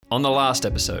on the last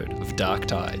episode of Dark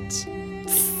Tides.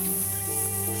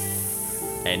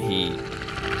 And he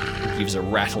gives a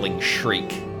rattling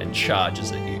shriek and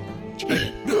charges at you.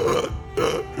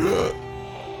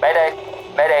 Mayday!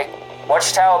 Mayday!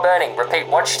 Watchtower burning! Repeat,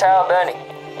 watchtower burning!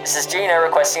 This is Gina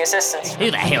requesting assistance.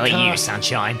 Who the hell are you,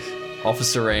 Sunshine?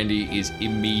 Officer Andy is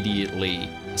immediately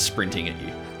sprinting at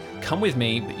you. Come with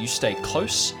me, but you stay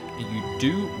close and you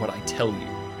do what I tell you,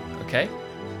 okay?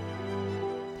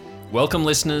 Welcome,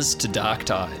 listeners, to Dark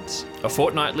Tides, a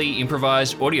fortnightly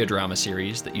improvised audio drama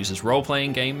series that uses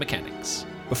role-playing game mechanics.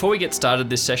 Before we get started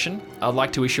this session, I'd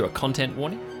like to issue a content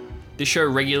warning. This show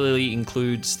regularly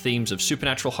includes themes of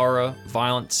supernatural horror,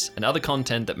 violence, and other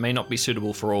content that may not be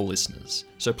suitable for all listeners,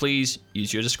 so please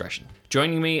use your discretion.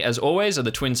 Joining me, as always, are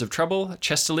the Twins of Trouble,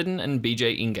 Chester Liddon and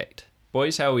BJ Ingate.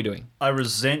 Boys, how are we doing? I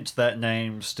resent that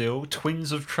name still,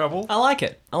 Twins of Trouble. I like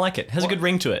it. Has a good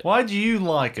ring to it. Why do you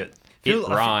like it? It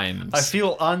rhymes. I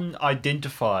feel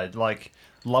unidentified, like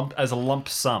as a lump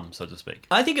sum, so to speak.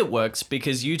 I think it works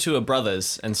because you two are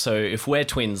brothers, and so if we're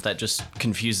twins, that just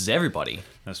confuses everybody.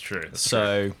 That's true.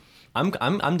 So I'm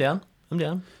down. I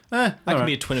can alright.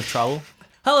 be a twin of trouble.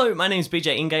 Hello, my name's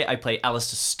BJ Ingate. I play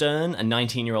Allister Stern, a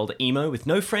 19-year-old emo with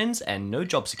no friends and no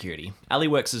job security. Ali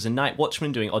works as a night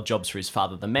watchman doing odd jobs for his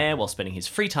father, the mayor, while spending his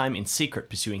free time in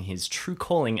secret pursuing his true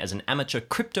calling as an amateur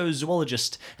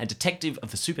cryptozoologist and detective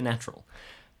of the supernatural.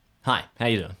 Hi, how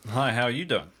you doing? Hi, how are you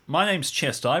doing? My name's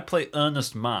Chester. I play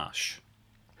Ernest Marsh.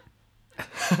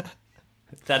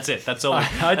 That's it. That's all.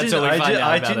 I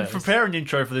didn't didn't prepare an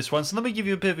intro for this one, so let me give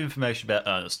you a bit of information about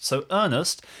Ernest. So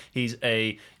Ernest, he's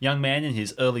a young man in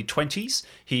his early 20s.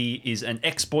 He is an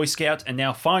ex-Boy Scout and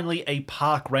now finally a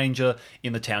park ranger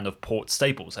in the town of Port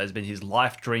Staples. Has been his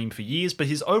life dream for years, but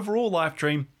his overall life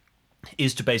dream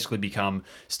is to basically become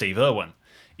Steve Irwin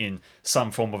in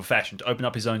some form of fashion, to open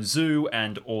up his own zoo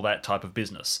and all that type of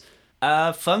business.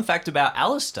 Fun fact about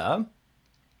Allister,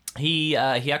 he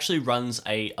actually runs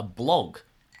a blog,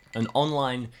 an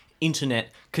online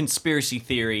internet conspiracy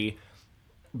theory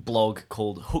blog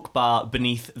called Hookba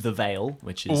Beneath the Veil,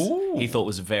 which is he thought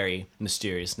was a very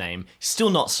mysterious name. Still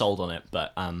not sold on it,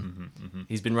 but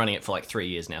he's been running it for like 3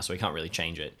 years now, so he can't really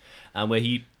change it. Where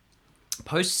he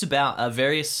posts about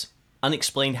various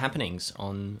unexplained happenings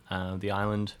on the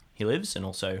island he lives, and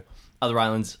also other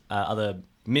islands, other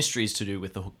mysteries to do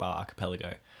with the Hookba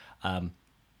Archipelago.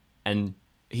 And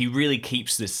he really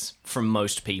keeps this from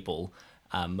most people.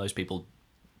 Most people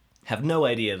have no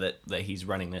idea that he's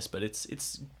running this, but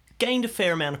it's gained a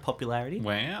fair amount of popularity.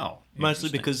 Wow. Mostly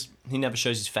because he never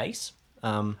shows his face,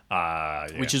 Yeah.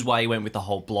 which is why he went with the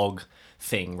whole blog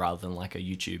thing rather than like a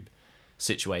YouTube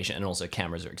situation. And also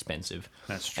cameras are expensive.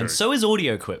 That's true. And so is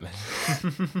audio equipment.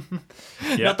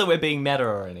 Not that we're being meta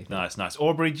or anything. Nice.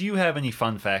 Aubrey, do you have any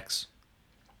fun facts?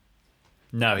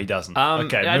 No, he doesn't.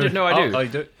 Okay. I didn't know I do. Oh, you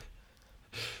do?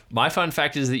 My fun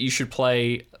fact is that you should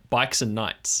play Bikes and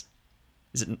Knights.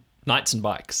 Is it Knights and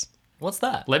Bikes? What's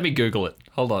that? Let me Google it.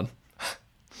 Hold on.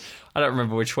 I don't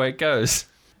remember which way it goes.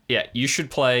 Yeah, you should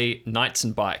play Knights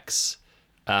and Bikes,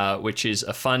 which is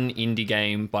a fun indie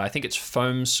game by, I think it's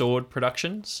Foam Sword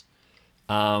Productions.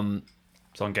 It's on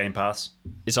Game Pass.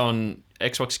 It's on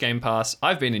Xbox Game Pass.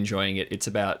 I've been enjoying it. It's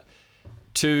about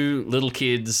two little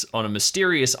kids on a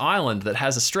mysterious island that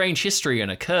has a strange history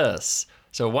and a curse.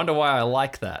 So I wonder why I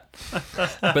like that.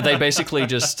 But they basically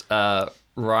just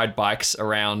ride bikes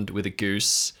around with a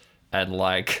goose and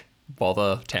like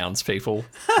bother townspeople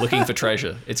looking for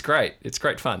treasure. It's great. It's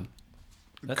great fun.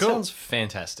 That Cool. sounds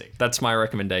fantastic. That's my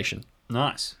recommendation.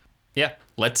 Nice. Yeah,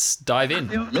 let's dive in.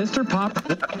 Mr. Pop.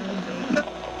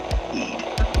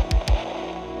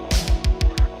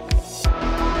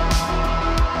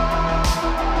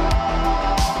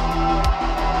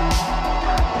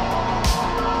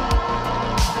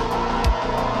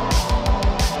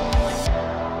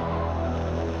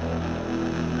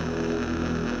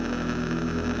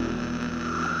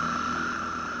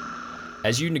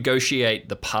 As you negotiate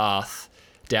the path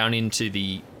down into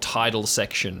the tidal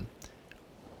section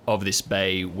of this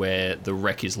bay where the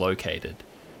wreck is located,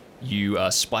 you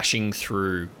are splashing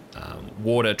through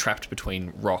water trapped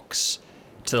between rocks.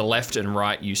 To the left and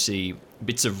right, you see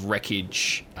bits of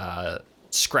wreckage,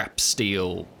 scrap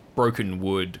steel, broken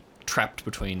wood trapped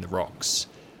between the rocks.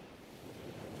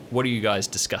 What are you guys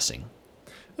discussing?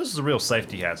 This is a real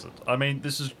safety hazard. I mean,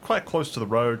 this is quite close to the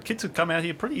road. Kids could come out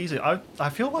here pretty easily. I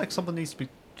feel like something needs to be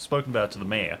spoken about to the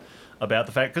mayor about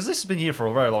the fact, because this has been here for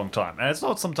a very long time, and it's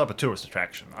not some type of tourist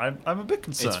attraction. I'm a bit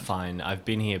concerned. It's fine. I've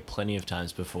been here plenty of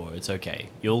times before. It's okay.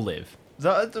 You'll live.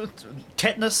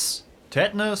 Tetanus.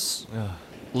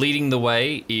 Leading the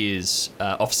way is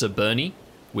Officer Bernie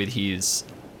with his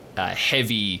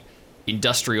heavy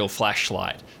industrial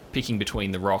flashlight picking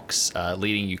between the rocks,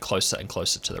 leading you closer and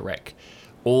closer to the wreck.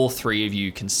 All three of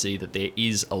you can see that there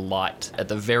is a light at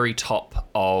the very top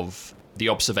of the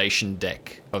observation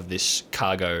deck of this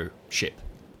cargo ship.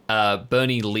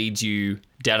 Bernie leads you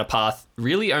down a path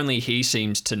really only he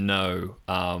seems to know,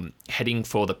 heading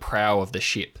for the prow of the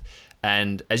ship.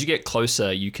 And as you get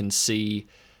closer, you can see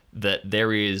that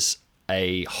there is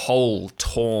a hole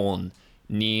torn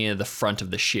near the front of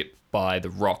the ship by the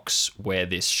rocks where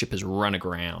this ship has run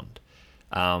aground.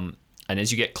 And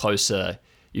as you get closer,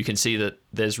 you can see that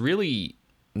there's really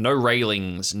no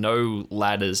railings, no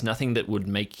ladders, nothing that would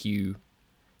let you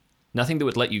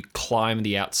climb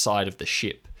the outside of the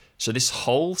ship. So this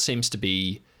hole seems to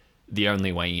be the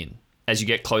only way in. As you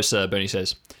get closer, Bernie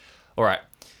says, all right,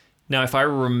 now if I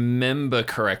remember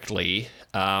correctly,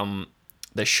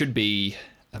 there should be,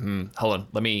 hold on,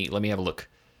 let me have a look.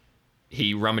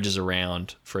 He rummages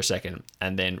around for a second,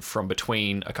 and then from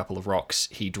between a couple of rocks,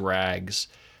 he drags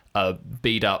a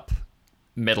beat up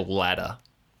metal ladder.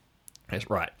 That's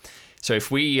right. So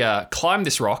if we climb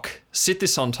this rock, sit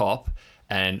this on top,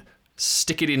 and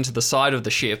stick it into the side of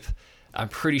the ship, I'm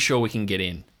pretty sure we can get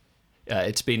in.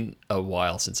 It's been a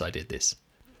while since I did this.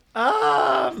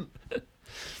 Now,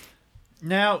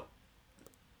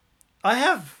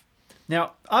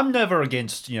 I'm never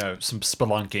against, some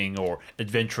spelunking or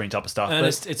adventuring type of stuff.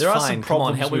 Ernest, but it's there fine. are some Come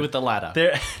problems on, help me with the ladder.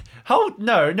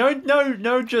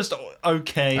 No, just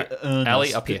okay. Right. Ernest.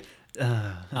 Ali, up here.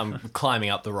 I'm climbing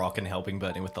up the rock and helping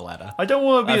Bernie with the ladder. I don't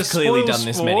want to be I've a clearly spoil done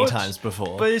this many sport, times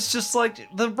before. But it's just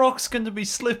like the rock's going to be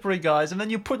slippery, guys, and then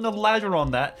you're putting a ladder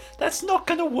on that. That's not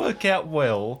going to work out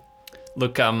well.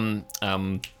 Look,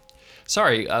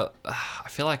 sorry, I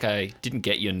feel like I didn't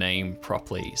get your name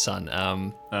properly, son.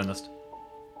 Ernest.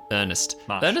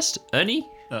 Marsh. Ernest? Ernie?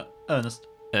 Ernest.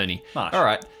 Ernie. Marsh. All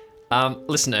right.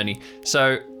 Listen, Ernie.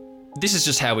 So this is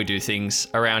just how we do things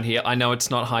around here. I know it's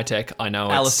not high tech. I know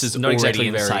Allister's it's not already exactly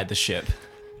inside the ship.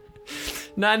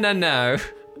 No.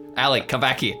 Alec, come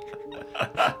back here.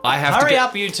 I have Hurry to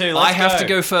up, you two. Let's I have go. to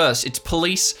go first. It's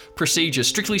police procedure.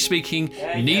 Strictly speaking,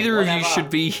 neither of you whatever. should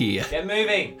be here. Get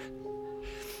moving.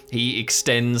 He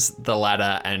extends the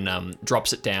ladder and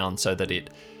drops it down so that it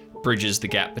bridges the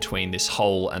gap between this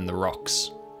hole and the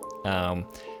rocks, and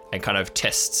kind of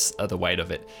tests the weight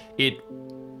of it. It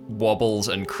wobbles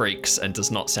and creaks and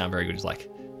does not sound very good. He's like,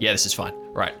 yeah, this is fine.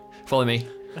 Right, follow me.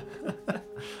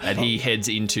 And he heads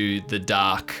into the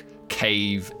dark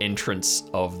cave entrance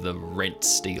of the rent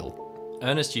steel.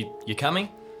 Ernest, you coming?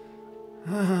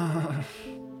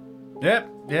 Yep,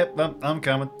 I'm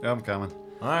coming. All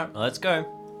right, let's go.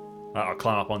 I'll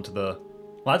climb up onto the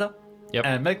ladder. Yep.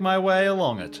 And make my way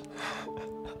along it.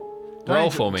 Roll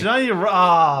for me. Come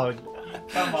on.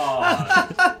 Come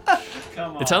on.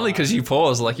 It's only because you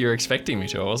paused like you were expecting me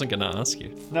to. I wasn't going to ask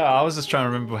you. No, I was just trying to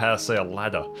remember how to say a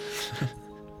ladder.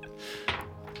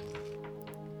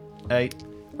 8.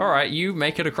 All right, you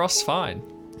make it across fine.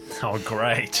 Oh,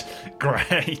 great.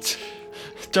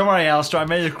 Don't worry, Allister, I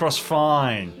made it across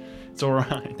fine. It's all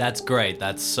right. That's great.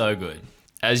 That's so good.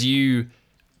 As you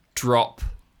drop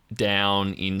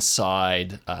down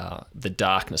inside the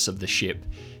darkness of the ship,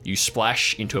 you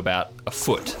splash into about a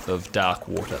foot of dark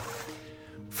water.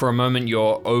 For a moment,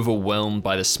 you're overwhelmed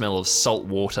by the smell of salt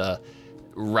water,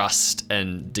 rust,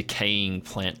 and decaying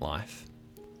plant life.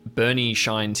 Bernie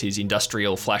shines his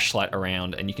industrial flashlight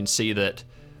around, and you can see that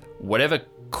whatever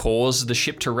caused the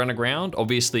ship to run aground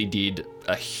obviously did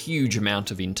a huge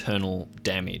amount of internal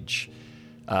damage.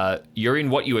 You're in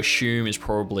what you assume is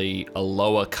probably a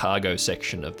lower cargo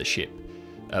section of the ship.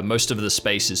 Most of the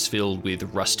space is filled with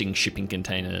rusting shipping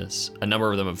containers. A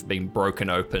number of them have been broken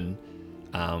open,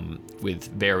 with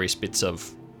various bits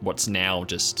of what's now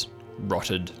just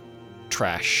rotted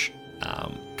trash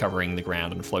covering the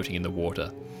ground and floating in the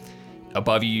water.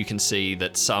 Above you can see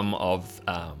that some of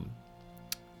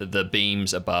the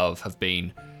beams above have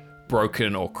been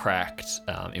broken or cracked.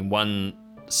 In one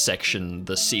section,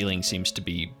 the ceiling seems to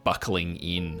be buckling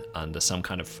in under some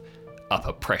kind of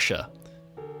upper pressure.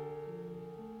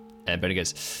 And Bernie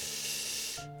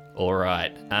goes, all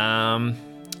right,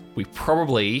 we're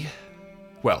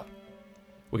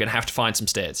going to have to find some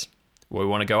stairs. Where we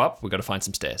want to go up, we've got to find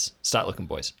some stairs. Start looking,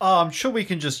 boys. Oh, I'm sure we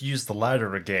can just use the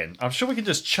ladder again. I'm sure we can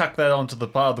just chuck that onto the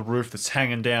part of the roof that's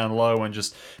hanging down low and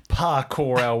just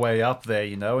parkour our way up there,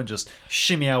 and just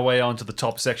shimmy our way onto the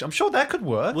top section. I'm sure that could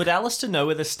work. Would Allister know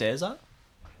where the stairs are?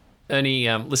 Ernie,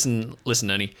 listen,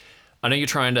 Ernie. I know you're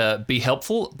trying to be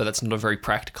helpful, but that's not a very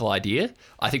practical idea.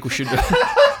 I think we should...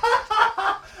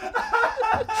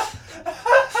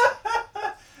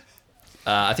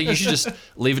 I think you should just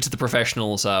leave it to the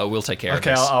professionals. We'll take care of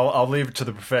Okay, this. I'll leave it to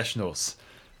the professionals.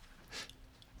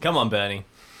 Come on, Bernie.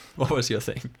 What was your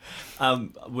thing?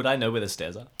 Would I know where the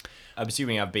stairs are? I'm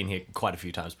assuming I've been here quite a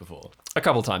few times before. A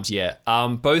couple of times, yeah.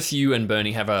 Both you and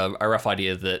Bernie have a rough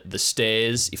idea that the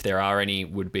stairs, if there are any,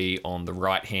 would be on the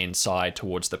right-hand side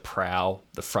towards the prow,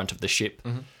 the front of the ship.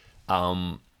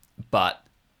 But,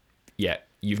 yeah,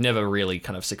 you've never really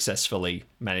kind of successfully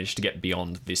managed to get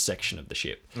beyond this section of the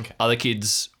ship. Okay. Other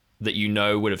kids that you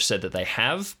know would have said that they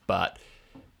have, but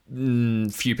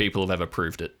few people have ever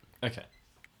proved it. Okay.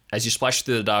 As you splash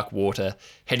through the dark water,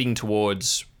 heading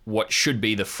towards what should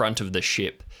be the front of the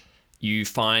ship, you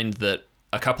find that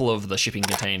a couple of the shipping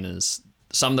containers,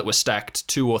 some that were stacked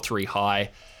 2 or 3 high,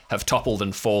 have toppled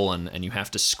and fallen, and you have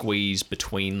to squeeze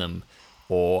between them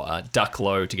or duck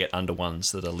low to get under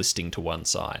ones that are listing to one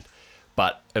side.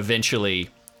 But eventually,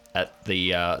 at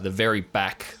the very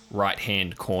back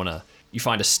right-hand corner, you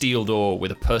find a steel door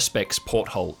with a perspex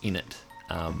porthole in it.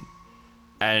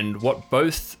 And what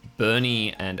both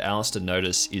Bernie and Allister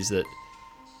notice is that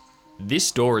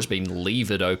this door has been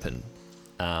levered open.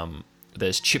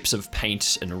 There's chips of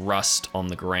paint and rust on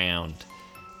the ground,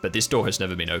 but this door has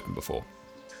never been opened before.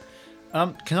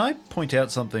 Can I point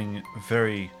out something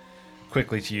very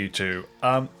quickly to you two?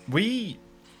 We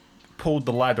pulled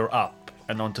the ladder up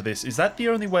and onto this. Is that the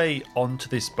only way onto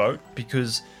this boat?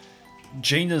 Because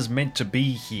Gina's meant to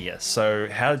be here, so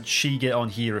how did she get on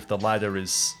here if the ladder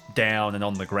is down and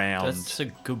on the ground? That's a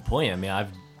good point. I mean,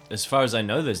 as far as I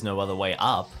know, there's no other way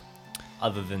up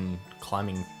other than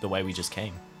climbing the way we just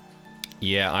came.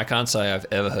 Yeah, I can't say I've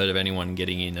ever heard of anyone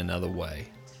getting in another way.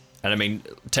 And I mean,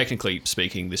 technically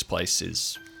speaking, this place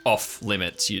is off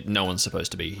limits. No one's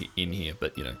supposed to be in here,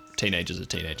 but, you know, teenagers are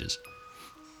teenagers.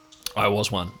 I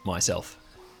was one myself.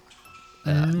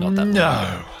 Not that long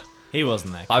ago. He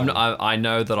wasn't that cool. I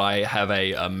know that I have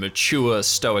a mature,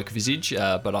 stoic visage,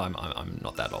 but I'm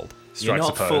not that old. You're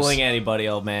not Suppose. fooling anybody,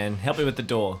 old man. Help me with the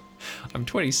door. I'm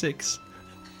 26.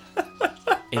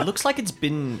 It looks like it's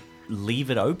been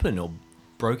levered open or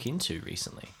broke into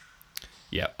recently.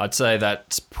 Yeah, I'd say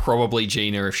that's probably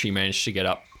Gina if she managed to get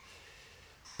up.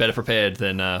 Better prepared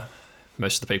than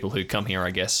most of the people who come here,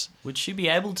 I guess. Would she be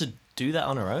able to do that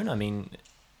on her own? I mean,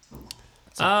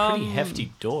 it's a pretty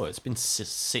hefty door. It's been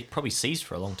probably seized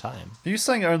for a long time. Are you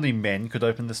saying only men could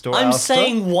open this door? I'm Alistair?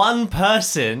 saying one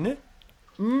person.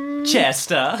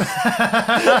 Chester.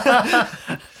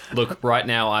 Look, right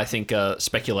now, I think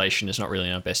speculation is not really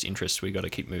in our best interest. We've got to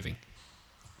keep moving.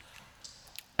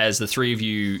 As the three of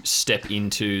you step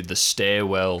into the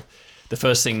stairwell, the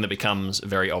first thing that becomes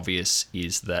very obvious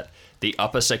is that the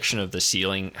upper section of the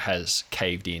ceiling has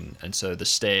caved in, and so the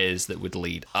stairs that would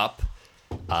lead up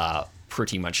are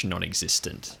pretty much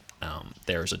non-existent.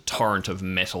 There is a torrent of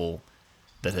metal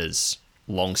that has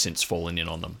long since fallen in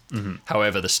on them. Mm-hmm.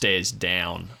 However, the stairs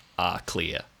down are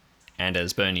clear. And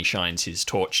as Bernie shines his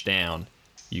torch down,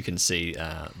 you can see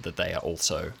that they are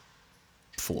also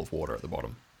full of water at the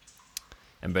bottom.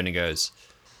 And Bernie goes,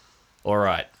 all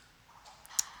right,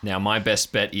 now my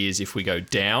best bet is if we go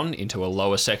down into a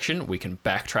lower section, we can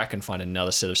backtrack and find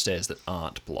another set of stairs that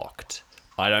aren't blocked.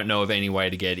 I don't know of any way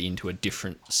to get into a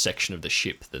different section of the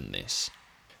ship than this.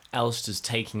 Allister's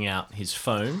taking out his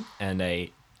phone and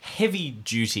a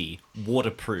heavy-duty,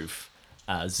 waterproof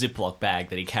Ziploc bag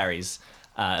that he carries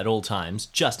at all times,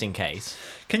 just in case.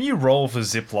 Can you roll for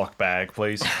Ziploc bag,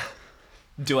 please?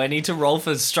 Do I need to roll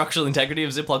for structural integrity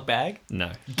of Ziploc bag?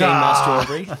 No. Game Master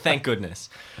Aubrey? Thank goodness.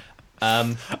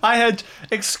 I had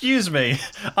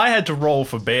to roll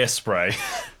for bear spray.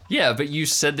 Yeah, but you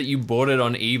said that you bought it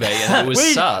on eBay and it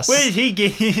was sus. Where did he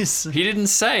get his? He didn't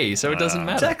say, so it doesn't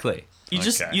matter. Exactly.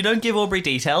 You don't give Aubrey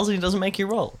details and he doesn't make you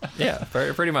roll. Yeah,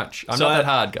 pretty much. I'm So not that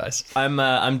hard, guys.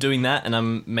 I'm doing that and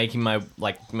I'm making my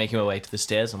way to the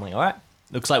stairs. I'm like, all right,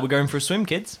 looks like we're going for a swim,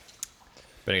 kids.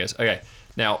 But he goes, okay,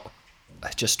 now,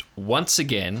 just once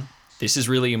again, this is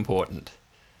really important.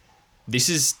 This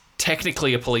is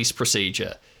technically a police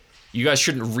procedure. You guys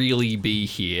shouldn't really be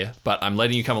here, but I'm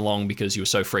letting you come along because you were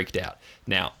so freaked out.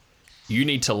 Now, you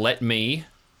need to let me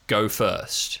go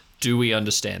first. Do we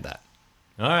understand that?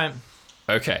 All right.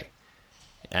 Okay.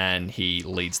 And he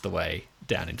leads the way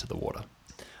down into the water.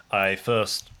 I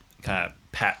first kind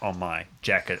of pat on my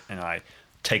jacket and I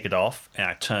take it off and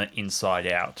I turn it inside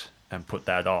out and put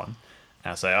that on.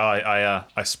 And I say,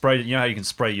 I sprayed it. You know how you can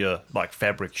spray your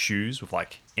fabric shoes with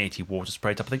anti-water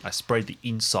spray type of thing? I sprayed the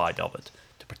inside of it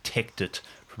to protect it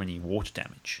from any water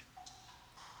damage.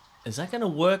 Is that going to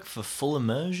work for full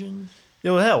immersion?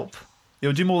 It'll help.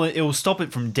 It'll do more. It will stop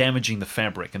it from damaging the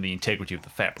fabric and the integrity of the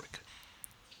fabric.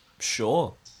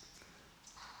 Sure.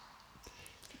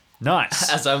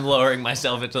 Nice. As I'm lowering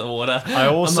myself into the water. I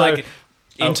also- I'm like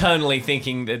internally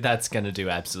thinking that that's going to do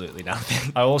absolutely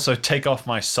nothing. I also take off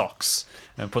my socks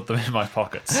and put them in my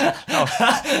pockets.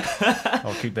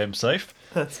 I'll keep them safe.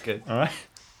 That's good. All right.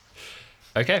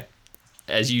 Okay.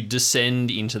 As you descend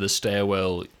into the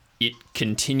stairwell, it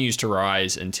continues to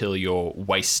rise until you're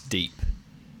waist deep.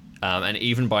 And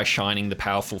even by shining the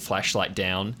powerful flashlight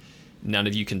down, none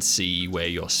of you can see where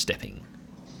you're stepping.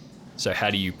 So how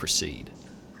do you proceed?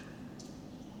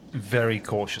 Very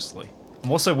cautiously.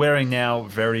 I'm also wearing now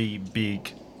very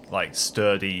big, like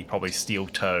sturdy, probably steel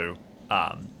toe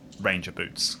ranger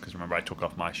boots. Because remember, I took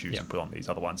off my shoes and put on these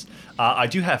other ones. I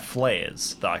do have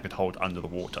flares that I could hold under the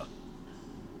water.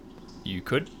 You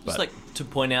could, but Just like to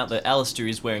point out that Allister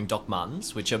is wearing Doc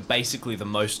Martens, which are basically the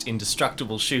most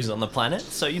indestructible shoes on the planet.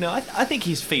 So, you know, I think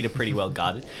his feet are pretty well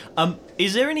guarded.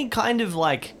 Is there any kind of,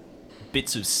 like,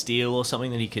 bits of steel or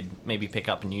something that he could maybe pick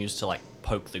up and use to, like,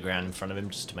 poke the ground in front of him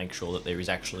just to make sure that there is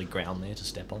actually ground there to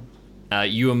step on?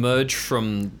 you emerge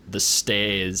from the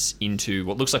stairs into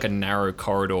what looks like a narrow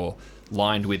corridor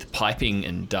lined with piping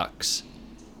and ducts.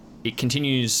 It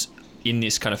continues in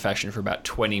this kind of fashion for about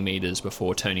 20 meters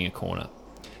before turning a corner.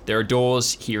 There are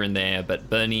doors here and there, but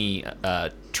Bernie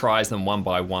tries them one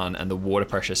by one, and the water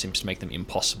pressure seems to make them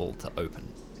impossible to open.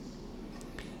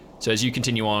 So as you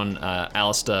continue on,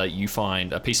 Allister, you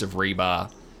find a piece of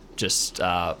rebar just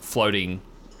floating.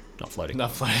 Not floating.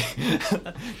 Not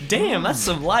floating. Damn, that's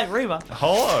some light rebar.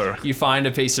 Hello. You find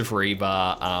a piece of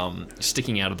rebar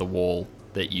sticking out of the wall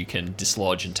that you can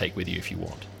dislodge and take with you if you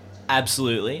want.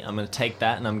 Absolutely. I'm going to take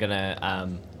that and I'm going to,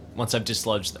 once I've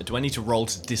dislodged, do I need to roll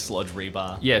to dislodge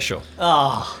rebar? Yeah, sure.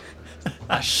 Oh,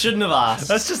 I shouldn't have asked.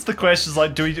 That's just the questions.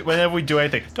 Like, whenever we do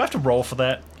anything, do I have to roll for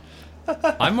that?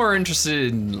 I'm more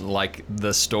interested in, like,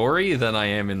 the story than I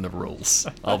am in the rules,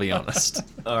 I'll be honest.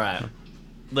 All right.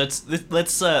 Let's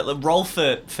roll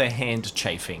for hand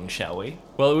chafing, shall we?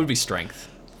 Well, it would be strength.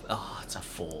 Oh, it's a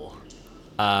 4.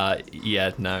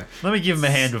 Yeah, no. Let me give him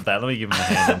a hand with that. Let me give him a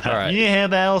hand on that. All right. You need a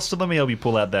hand, Alistair? Let me help you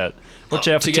pull out that. Watch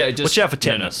out for watch out for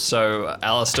No, no. tennis. So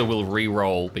Allister will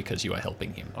re-roll because you are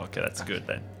helping him. Okay, that's good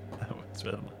then.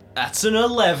 That's an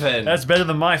 11. That's better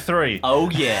than my 3. Oh,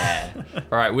 yeah.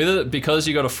 All right, with it, because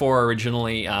you got a 4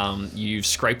 originally, you've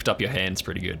scraped up your hands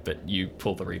pretty good, but you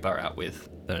pull the rebar out with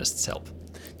Ernest's help.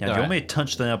 Now, do you want me to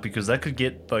touch that out? Because that could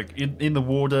get, like, in the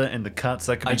water and the cuts,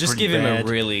 that could be I just pretty give him bad.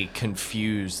 a really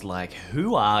confused, like,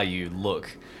 who are you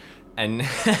look? And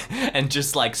and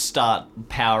just, like, start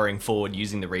powering forward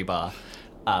using the rebar.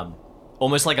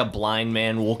 Almost like a blind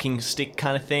man walking stick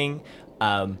kind of thing.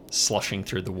 Sloshing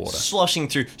through the water. Sloshing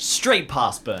through straight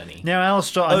past Bernie. Now,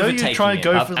 Alistair, I know you're Overtaking trying to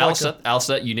go him. for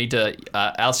Alistair, you need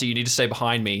to stay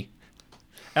behind me.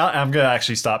 I'm going to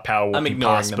actually start power walking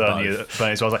ignoring past them Bernie.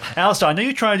 So I was like, Alistair, I know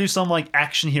you're trying to do some like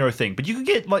action hero thing, but you could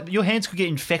get like your hands could get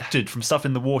infected from stuff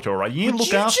in the water, all right? You need to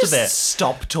look after that.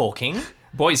 Stop talking.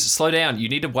 Boys, slow down. You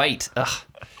need to wait. Ugh,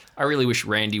 I really wish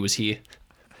Randy was here.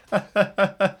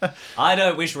 I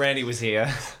don't wish Randy was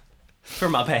here.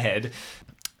 From up ahead.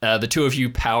 The two of you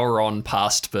power on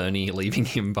past Bernie, leaving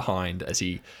him behind as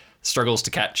he struggles to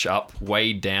catch up,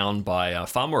 weighed down by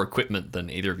far more equipment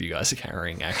than either of you guys are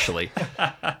carrying, actually.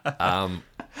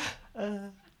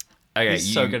 Okay,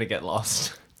 He's so gonna get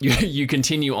lost. You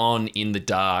continue on in the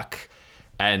dark,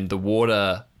 and the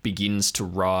water begins to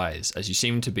rise as you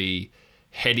seem to be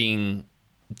heading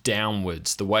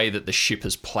downwards. The way that the ship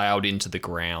has ploughed into the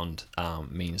ground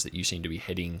means that you seem to be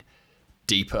heading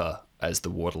deeper as the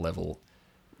water level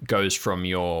goes from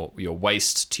your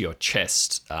waist to your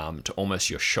chest to almost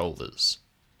your shoulders.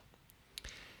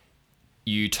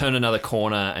 You turn another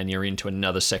corner and you're into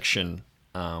another section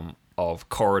of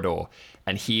corridor,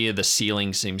 and here the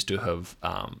ceiling seems to have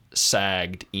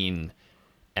sagged in,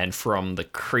 and from the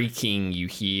creaking you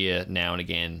hear now and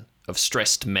again of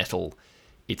stressed metal,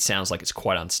 it sounds like it's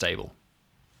quite unstable.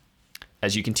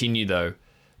 As you continue though,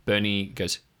 Bernie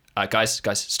goes, guys,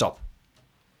 stop.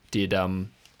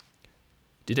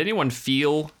 Did anyone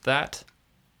feel that?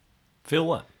 Feel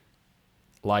what?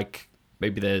 Like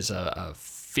maybe there's a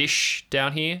fish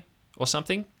down here or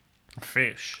something?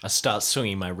 Fish. I start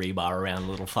swinging my rebar around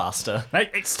a little faster.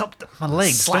 Hey, stop my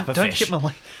legs. Slap a Don't fish. hit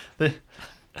my leg.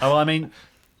 I mean,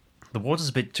 the water's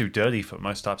a bit too dirty for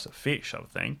most types of fish, I would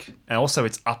think. And also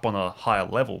it's up on a higher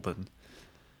level than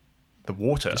the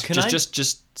water.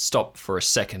 Just stop for a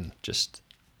second. Just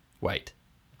wait.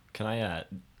 Can I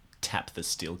tap the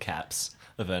steel caps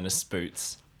of Ernest's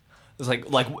boots? It's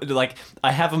like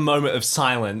I have a moment of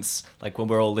silence, like when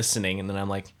we're all listening, and then I'm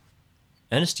like,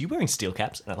 Ernest, are you wearing steel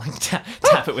caps? And I like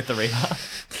tap it with the rebar.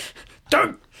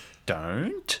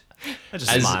 Don't. I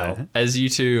just smile. As you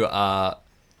two are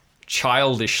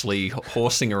childishly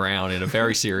horsing around in a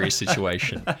very serious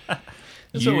situation.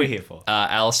 That's what we're here for.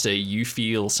 Allister, you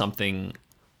feel something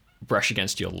brush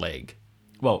against your leg.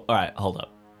 Well, all right, hold up.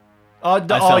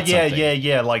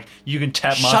 Yeah. Like, you can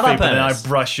tap my Shut feet, up, but then I Ernest.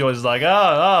 brush yours like,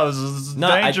 this is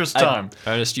dangerous time.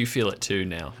 Ernest, you feel it too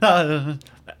now.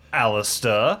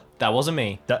 Allister, That wasn't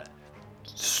me.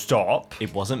 stop.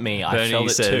 It wasn't me. I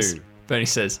felt it too. Bernie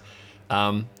says,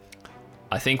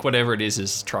 I think whatever it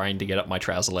is trying to get up my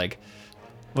trouser leg.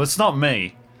 Well, it's not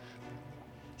me.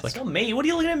 It's not me. What are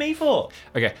you looking at me for?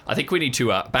 Okay, I think we need to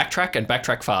backtrack and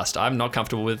backtrack fast. I'm not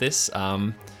comfortable with this.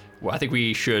 Well, I think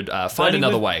we should find Bernie,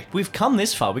 another way. We've come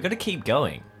this far. We've got to keep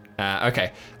going.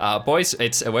 Okay, boys,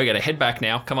 we're going to head back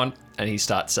now. Come on. And he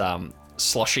starts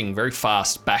sloshing very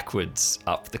fast backwards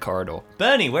up the corridor.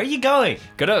 Bernie, where are you going?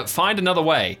 Gotta find another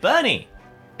way. Bernie!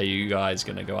 Are you guys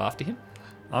going to go after him?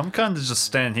 I'm kind of just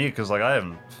standing here because, like, I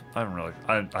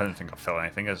don't think I felt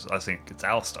anything. I think it's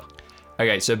Allister.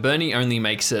 Okay, so Bernie only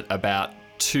makes it about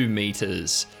 2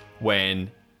 meters when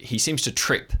he seems to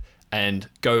trip and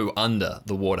go under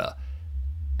the water,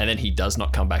 and then he does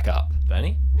not come back up.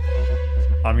 Bernie?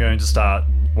 I'm going to start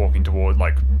walking toward,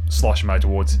 like, sloshing my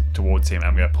towards him.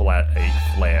 I'm going to pull out a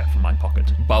flare from my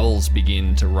pocket. Bubbles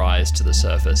begin to rise to the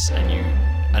surface, and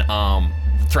an arm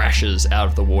thrashes out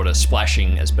of the water,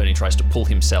 splashing as Bernie tries to pull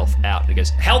himself out. And he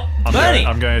goes, "Help, Bernie!"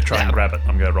 I'm going to try and grab it.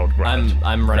 I'm going to roll to grab it.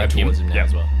 I'm running Grab him. towards him now Yep.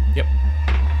 as well. Yep.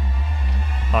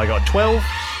 I got 12.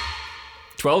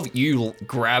 12, you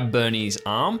grab Bernie's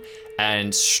arm,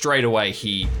 and straight away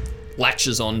he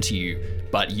latches onto you,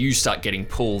 but you start getting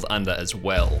pulled under as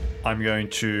well. I'm going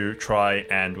to try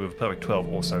and, with a perfect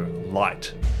 12, also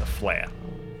light the flare.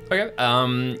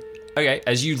 Okay,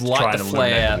 as you Try light the and illuminate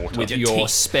flare the water. with Your your teeth.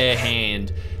 spare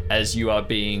hand as you are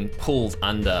being pulled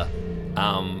under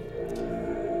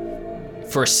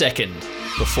for a second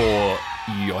before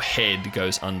your head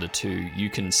goes under too, you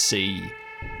can see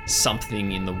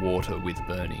something in the water with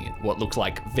Bernie. What look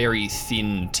like very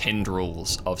thin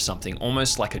tendrils of something,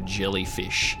 almost like a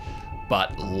jellyfish,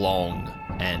 but long,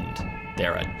 and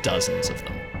there are dozens of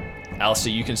them. Allister,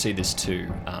 you can see this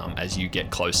too as you get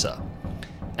closer.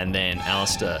 And then,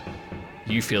 Allister,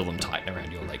 you feel them tighten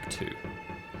around your leg too.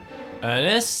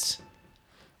 Ernest?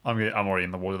 I'm already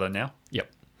in the water though now. Yep.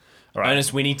 All right.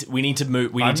 Ernest, we need to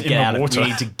move. We I'm need to in get the out of. water. We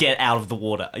need to get out of the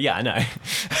water. Yeah, I know.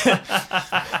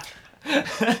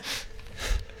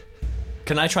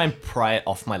 Can I try and pry it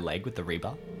off my leg with the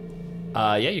rebar?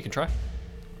 Yeah, you can try.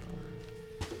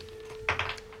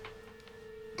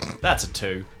 That's a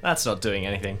 2. That's not doing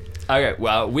anything. Okay,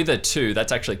 well, with a 2,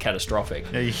 that's actually catastrophic.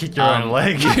 Yeah, you hit your own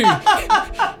leg.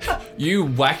 You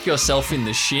whack yourself in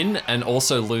the shin and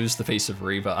also lose the piece of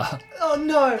rebar Oh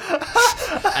no!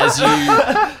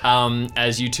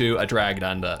 as you two are dragged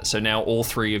under. So now all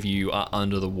 3 of you are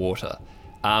under the water.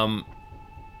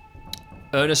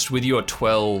 Ernest, with your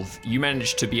 12, you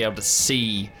managed to be able to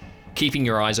see, keeping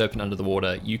your eyes open under the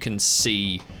water, you can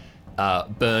see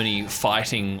Bernie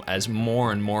fighting as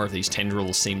more and more of these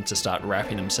tendrils seem to start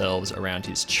wrapping themselves around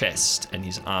his chest and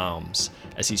his arms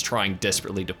as he's trying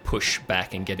desperately to push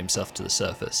back and get himself to the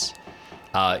surface.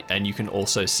 And you can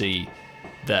also see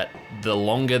that the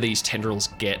longer these tendrils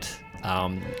get,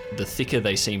 the thicker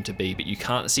they seem to be, but you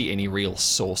can't see any real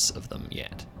source of them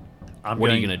yet.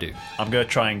 What are you going to do? I'm going to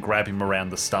try and grab him around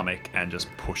the stomach and just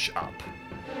push up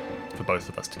for both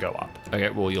of us to go up. Okay,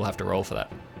 well, you'll have to roll for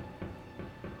that.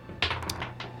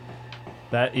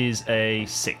 That is a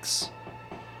 6.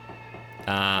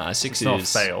 A 6 It's not a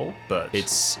is... fail, but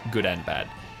It's good and bad.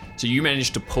 So you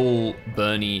managed to pull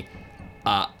Bernie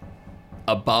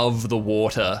above the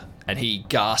water, and he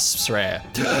gasps for air.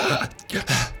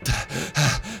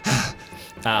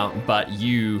 But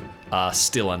you are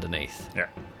still underneath. yeah.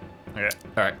 Okay.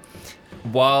 All right.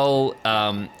 While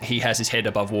he has his head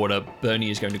above water,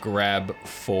 Bernie is going to grab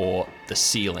for the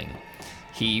ceiling.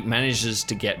 He manages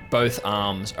to get both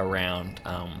arms around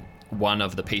one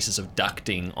of the pieces of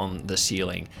ducting on the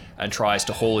ceiling and tries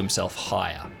to haul himself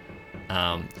higher.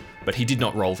 But he did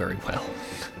not roll very well.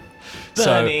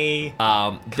 Bernie!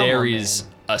 So there on, is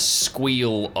a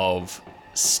squeal of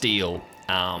steel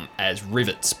as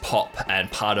rivets pop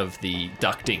and part of the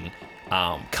ducting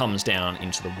comes down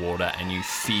into the water, and you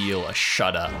feel a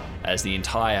shudder as the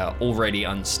entire already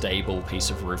unstable piece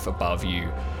of roof above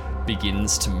you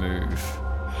begins to move.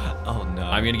 Oh no.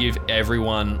 I'm going to give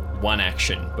everyone one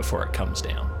action before it comes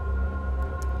down.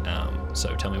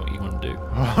 So tell me what you want to do.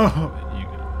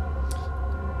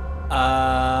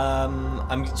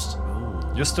 I'm just. Ooh.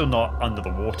 You're still not under the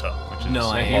water, which is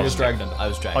No, He was dragged under. I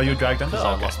was dragged. Oh, you were dragged under? Because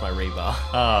I Okay. lost my rebar.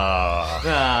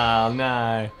 Ah. Oh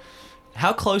no.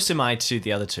 How close am I to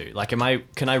the other two? Like, can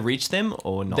I reach them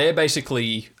or not? They're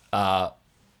basically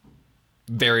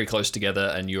very close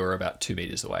together, and you're about 2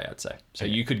 meters away, I'd say. So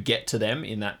you could get to them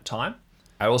in that time.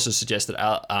 I also suggest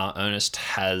that Ernest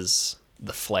has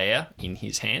the flare in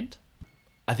his hand.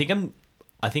 I think I'm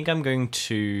going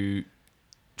to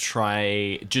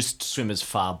try just swim as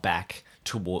far back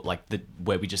toward like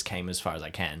where we just came as far as I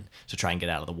can to try and get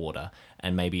out of the water,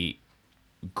 and maybe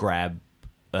grab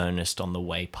Ernest on the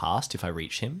way past if I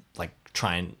reach him. Like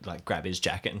try and like grab his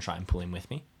jacket and try and pull him with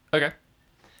me. Okay.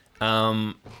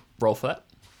 Roll for that.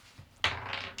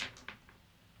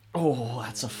 Oh,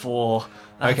 that's a 4.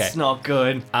 That's Okay. not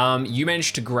good. You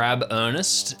managed to grab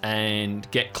Ernest and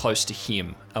get close to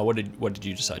him. What did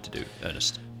you decide to do,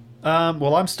 Ernest?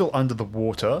 Well, I'm still under the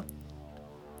water.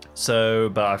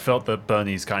 But I felt that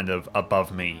Bernie's kind of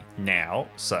above me now,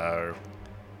 so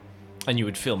And you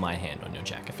would feel my hand on your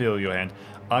jacket. feel your hand.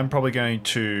 I'm probably going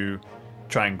to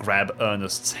try and grab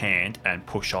Ernest's hand and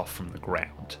push off from the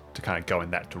ground to kind of go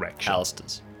in that direction.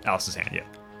 Allister's. Alice's hand, yeah.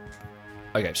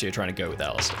 Okay, so you're trying to go with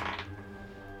Allister.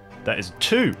 That is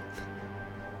 2.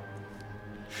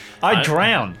 I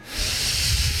drown.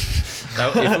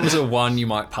 If it was a 1, you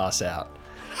might pass out.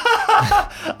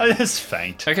 I just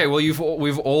faint. Okay, well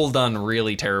we've all done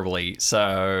really terribly,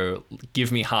 so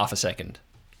give me half a second.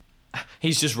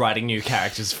 He's just writing new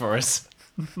characters for us.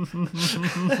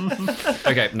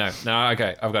 Okay, no,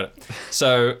 okay, I've got it.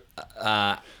 So,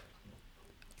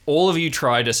 all of you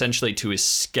tried essentially to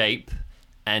escape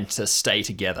and to stay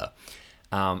together.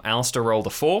 Allister rolled a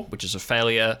 4, which is a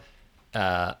failure.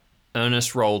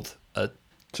 Ernest rolled a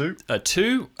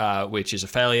 2, which is a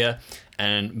failure.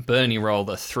 And Bernie rolled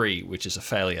a 3, which is a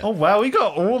failure. Oh, wow, we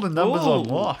got all the numbers on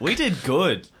lock. We did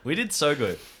good. We did so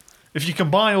good. If you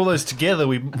combine all those together,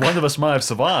 one of us might have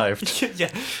survived. Yeah.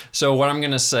 So what I'm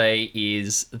going to say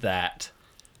is that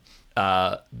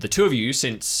the two of you,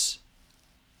 since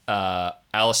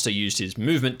Allister used his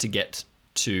movement to get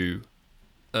to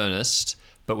Ernest,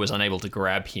 but was unable to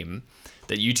grab him,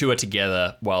 that you two are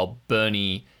together while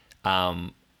Bernie,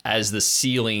 as the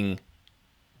ceiling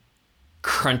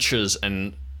crunches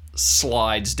and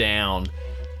slides down,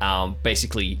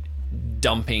 basically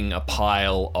dumping a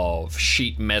pile of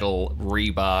sheet metal,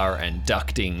 rebar, and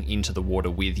ducting into the water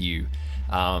with you.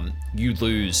 You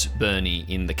lose Bernie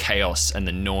in the chaos and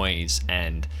the noise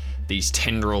and these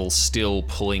tendrils still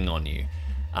pulling on you.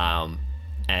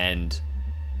 And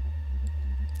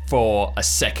for a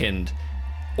second,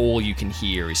 all you can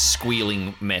hear is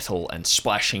squealing metal and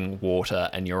splashing water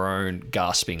and your own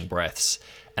gasping breaths.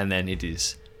 And then it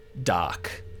is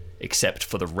dark, except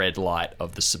for the red light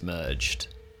of the submerged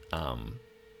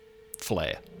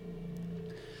flare.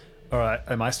 All right,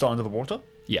 am I still under the water?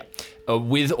 Yeah.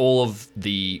 With all of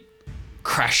the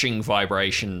crashing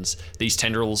vibrations, these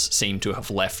tendrils seem to have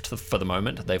left for the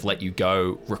moment. They've let you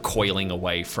go, recoiling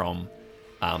away from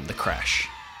the crash.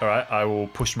 All right, I will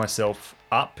push myself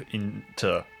up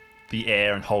into the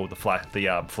air and hold the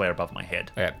flare above my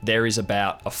head. Okay. There is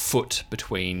about a foot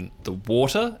between the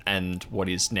water and what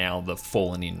is now the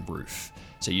fallen-in roof.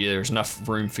 So there's enough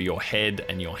room for your head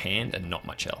and your hand and not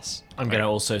much else. I'm going to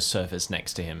also surface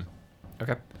next to him.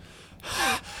 Okay.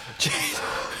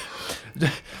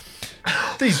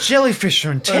 These jellyfish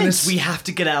are intense. Ernest, we have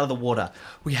to get out of the water.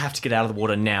 We have to get out of the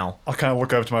water now. I kind of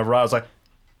look over to my right. I was like,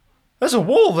 there's a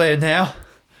wall there now.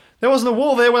 There wasn't a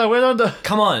wall there when I went under.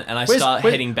 Come on, and I start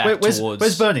heading back towards...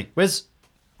 Where's Bernie? Where's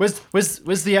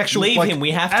the actual... Leave him. We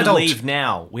have adult? to leave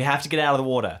now. We have to get out of the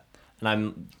water. And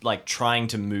I'm like trying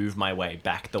to move my way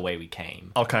back the way we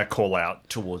came I'll kind of call out.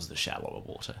 towards the shallower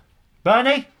water.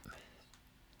 Bernie?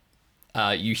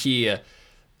 You hear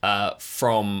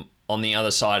from on the other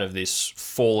side of this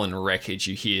fallen wreckage,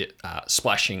 you hear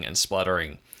splashing and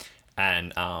spluttering,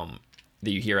 and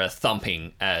you hear a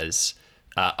thumping as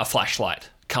a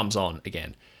flashlight comes on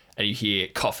again, and you hear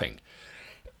coughing.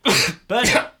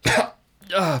 Bernie!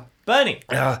 Bernie!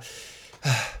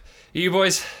 You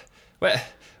boys,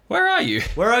 where are you?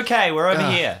 We're okay. We're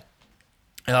over here.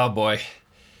 Oh boy.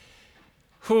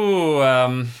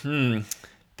 Whew,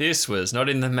 this was not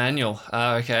in the manual.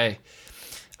 Okay.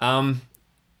 Do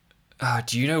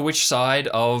you know which side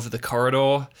of the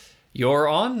corridor you're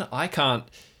on? I can't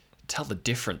tell the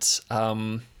difference.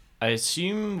 I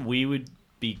assume we would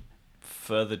be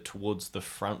further towards the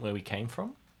front where we came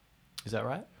from. Is that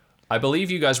right? I believe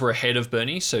you guys were ahead of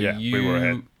Bernie, so Yeah, you we were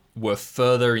ahead. were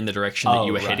further in the direction that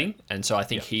you were right. heading, and so I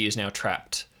think he is now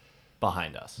trapped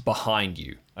Behind us. behind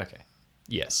you. Okay.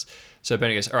 Yes. So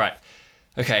Bernie goes, all right.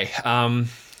 Okay.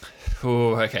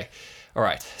 Okay. All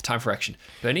right. Time for action.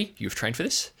 Bernie, you've trained for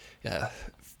this.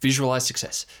 Visualize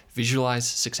success. Visualize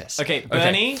success. Okay,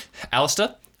 Bernie.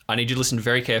 Allister, I need you to listen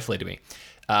very carefully to me.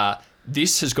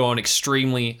 This has gone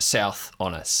extremely south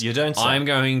on us. You don't say. I'm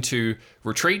going to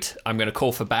retreat. I'm going to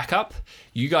call for backup.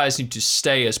 You guys need to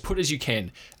stay as put as you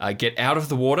can. Get out of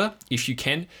the water if you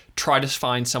can. Try to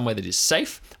find somewhere that is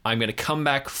safe. I'm going to come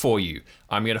back for you.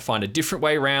 I'm going to find a different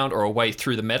way around or a way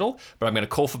through the metal, but I'm going to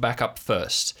call for backup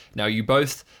first. Now, are you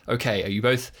both okay? Are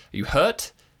you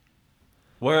hurt?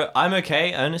 I'm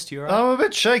okay. Ernest, you alright? I'm a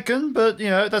bit shaken, but,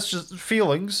 that's just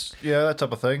feelings. Yeah, that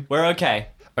type of thing. We're okay.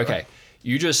 Okay.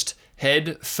 You just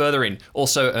head further in.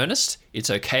 Also, Ernest,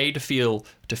 it's okay to feel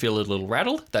a little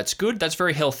rattled. That's good. That's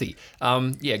very healthy.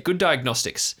 Good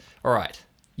diagnostics. All right.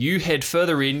 You head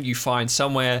further in. You find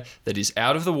somewhere that is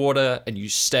out of the water, and you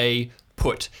stay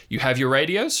put. You have your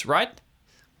radios, right?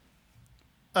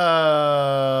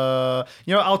 I'll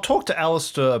talk to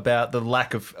Allister about the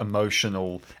lack of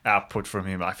emotional output from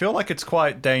him. I feel like it's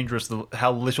quite dangerous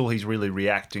how little he's really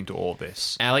reacting to all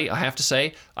this. Ali, I have to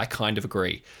say, I kind of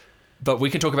agree. But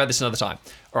we can talk about this another time.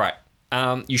 All right.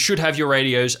 You should have your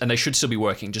radios, and they should still be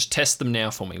working. Just test them now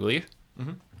for me, will you?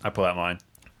 Mm-hmm. I pull out mine.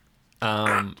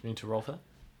 Do you need to roll for that?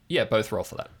 Yeah, both roll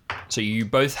for that. So you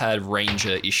both had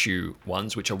Ranger issue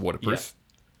ones, which are waterproof.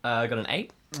 Yeah. I got an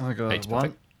 8. I got 8's one.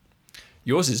 perfect.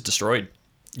 Yours is destroyed.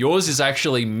 Yours is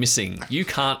actually missing. You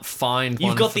can't find one.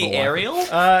 You've got for the life. aerial?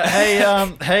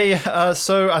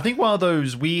 So I think one of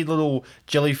those weird little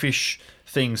jellyfish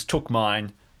things took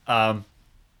mine. I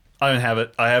don't have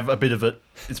it. I have a bit of it.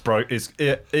 It's broke.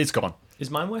 It's gone.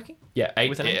 Is mine working? Yeah,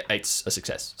 With an 8? 8's a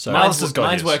success. So Alistair's got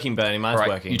Mine's his. working, Bernie. Mine's right,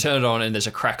 working. you turn it on and there's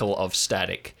a crackle of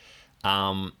static.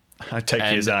 I take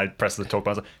his and I press the talk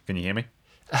button. Can you hear me?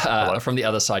 From the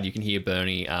other side, you can hear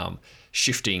Bernie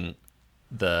shifting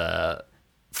the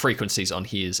frequencies on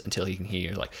his until he can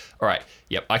hear you. Like, all right,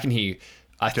 yep, I can hear you.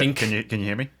 Can you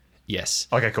hear me? Yes.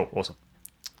 Okay, cool, awesome.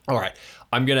 All right,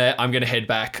 I'm gonna head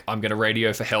back. I'm gonna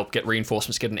radio for help, get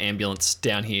reinforcements, get an ambulance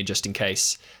down here just in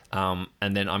case, and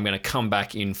then I'm gonna come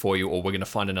back in for you, or we're gonna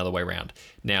find another way around.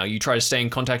 Now, you try to stay in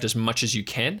contact as much as you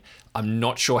can. I'm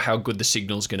not sure how good the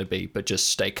signal's gonna be, but just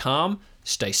stay calm,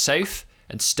 stay safe,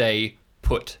 and stay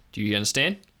put. Do you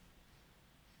understand?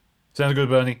 Sounds good,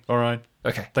 Bernie. All right.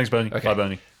 Okay. Thanks, Bernie. Okay. Bye,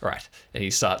 Bernie. All right, and he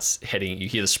starts heading. You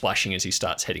hear the splashing as he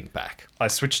starts heading back. I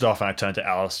switched off and I turned to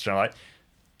Alice. And I'm like,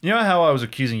 you know how I was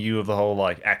accusing you of the whole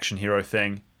action hero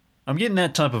thing? I'm getting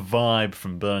that type of vibe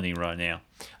from Bernie right now.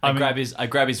 I grab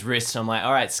his wrist. And I'm like,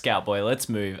 all right, Scout Boy, let's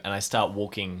move. And I start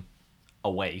walking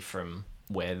away from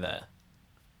wherever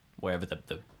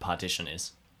the partition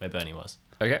is, where Bernie was.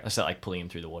 Okay. I start pulling him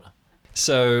through the water.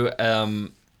 So,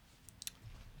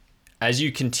 as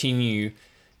you continue,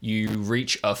 you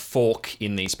reach a fork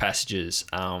in these passages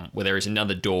where there is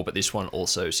another door, but this one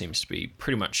also seems to be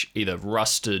pretty much either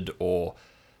rusted or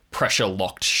pressure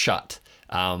locked shut.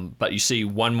 But you see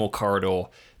one more corridor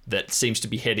that seems to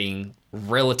be heading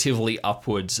relatively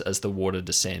upwards as the water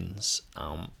descends.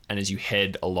 And as you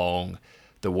head along,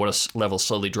 the water level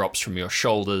slowly drops from your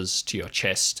shoulders to your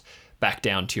chest, back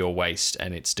down to your waist,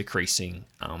 and it's decreasing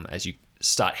as you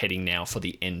start heading now for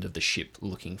the end of the ship,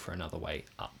 looking for another way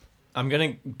up. I'm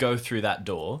going to go through that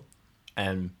door,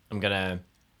 and I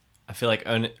feel like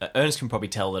Ernest can probably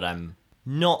tell that I'm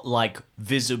not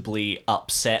visibly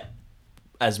upset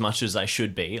as much as I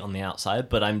should be on the outside,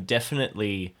 but I'm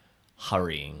definitely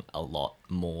hurrying a lot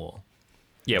more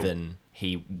than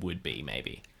he would be,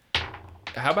 maybe.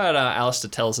 How about Allister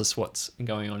tells us what's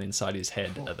going on inside his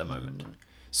head at the moment?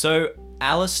 So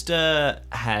Allister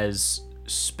has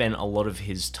spent a lot of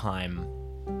his time,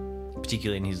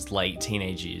 particularly in his late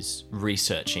teenage years,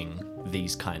 researching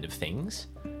these kind of things.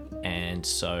 And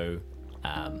so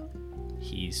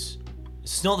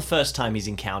it's not the first time he's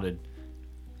encountered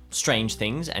strange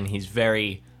things, and he's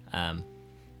very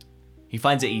he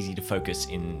finds it easy to focus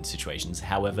in situations.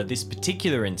 However, this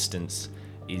particular instance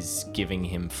is giving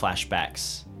him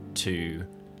flashbacks to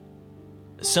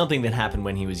something that happened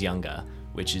when he was younger,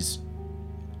 which is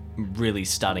really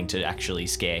starting to actually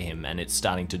scare him, and it's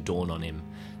starting to dawn on him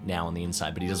now on the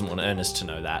inside, but he doesn't want Ernest to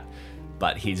know that.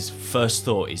 But his first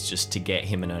thought is just to get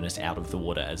him and Ernest out of the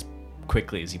water as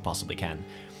quickly as he possibly can.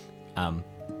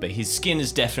 But his skin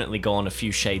has definitely gone a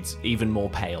few shades even more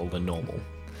pale than normal.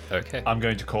 Okay. I'm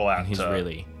going to call out He's to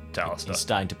really Allister. he's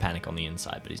starting to panic on the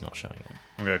inside, but he's not showing it.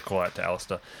 I'm going to call out to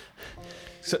Allister.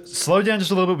 So, slow down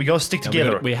just a little bit. We got to stick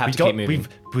together. we have to keep moving.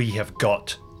 We have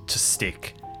got to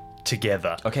stick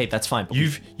together. Okay, that's fine. But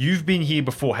You've been here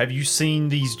before. Have you seen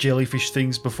these jellyfish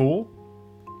things before?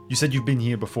 You said you've been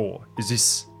here before. Is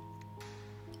this...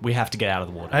 we have to get out of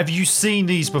the water. Have you seen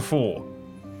these before?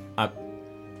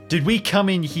 Did we come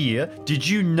in here? Did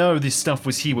you know this stuff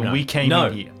was here when we came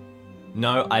in here?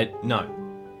 No.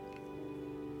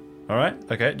 All right.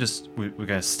 Okay. Just we're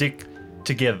gonna stick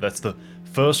together. That's the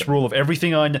first rule of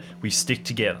everything I know. We stick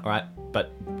together. All right,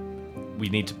 but we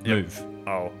need to move.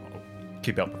 I'll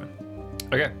keep up with it.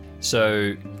 Okay.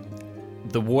 So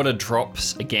the water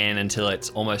drops again until it's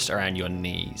almost around your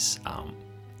knees. And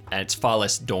it's far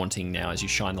less daunting now as you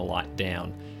shine the light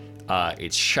down.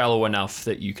 It's shallow enough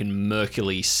that you can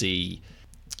murkily see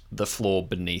the floor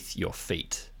beneath your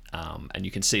feet. And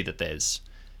you can see that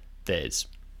there's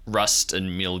rust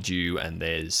and mildew, and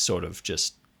there's sort of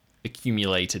just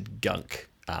accumulated gunk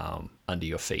under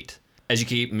your feet. As you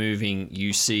keep moving,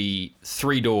 you see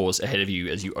 3 doors ahead of you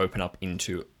as you open up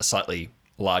into a slightly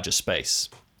larger space.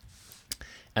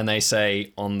 And they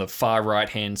say on the far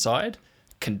right-hand side,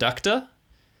 conductor,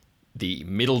 the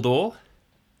middle door,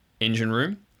 engine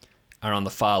room, and on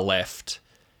the far left,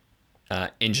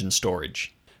 engine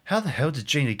storage. How the hell did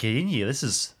Gina get in here? This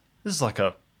is like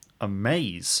a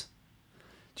maze.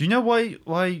 Do you know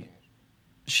why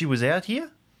she was out here?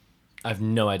 I have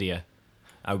no idea.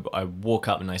 I walk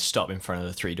up and I stop in front of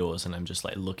the 3 doors, and I'm just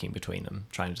like looking between them,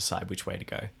 trying to decide which way to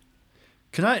go.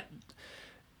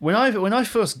 When I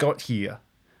first got here,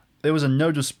 there was a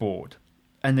notice board,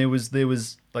 and there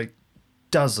was like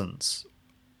dozens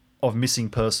of missing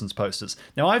persons posters.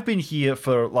 Now I've been here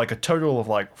for like a total of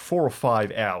like 4 or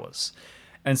 5 hours,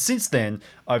 and since then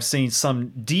I've seen some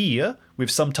deer with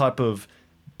some type of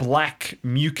black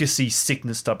mucusy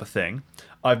sickness type of thing.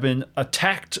 I've been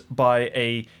attacked by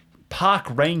a park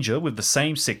ranger with the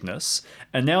same sickness,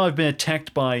 and now I've been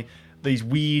attacked by these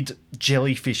weird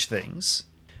jellyfish things.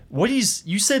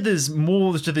 You said there's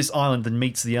more to this island than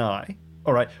meets the eye.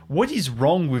 All right, what is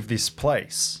wrong with this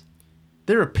place?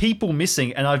 There are people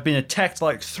missing, and I've been attacked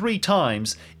like 3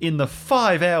 times in the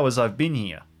 5 hours I've been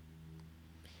here.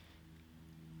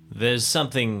 There's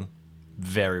something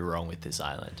very wrong with this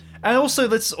island. And also,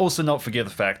 let's also not forget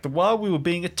the fact that while we were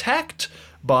being attacked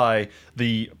by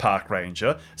the park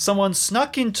ranger, someone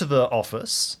snuck into the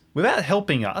office without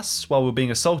helping us while we were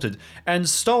being assaulted and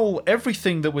stole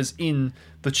everything that was in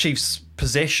the chief's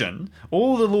possession.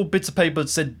 All the little bits of paper that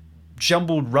said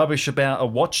jumbled rubbish about a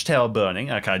watchtower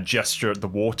burning. I can't gesture at the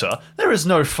water. There is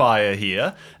no fire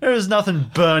here. There is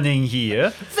nothing burning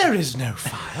here. There is no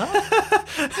fire.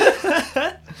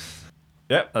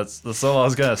 Yep, that's all I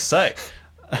was going to say.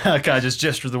 I can't just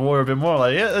gesture at the water a bit more.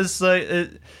 Like, yeah, there's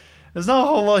not a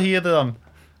whole lot here that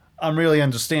I'm really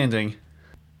understanding.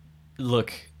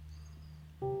 Look,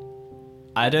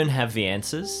 I don't have the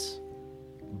answers,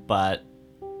 but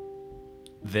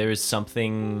there is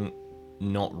something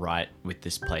not right with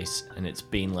this place, and it's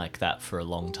been like that for a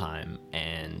long time,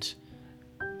 and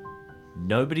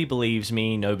nobody believes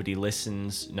me, nobody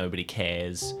listens, nobody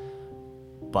cares,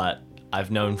 but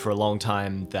I've known for a long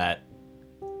time that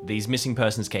these missing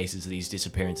persons cases, these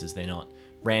disappearances, they're not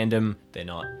random, they're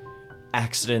not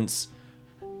accidents,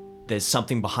 there's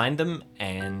something behind them,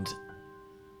 and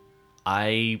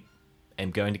I am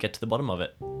going to get to the bottom of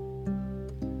it.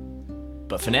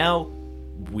 But for now,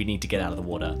 we need to get out of the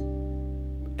water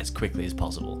as quickly as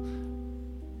possible.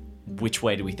 Which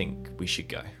way do we think we should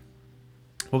go?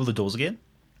 What were the doors again?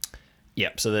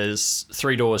 Yep, so there's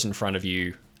 3 doors in front of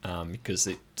you, because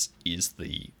it is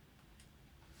the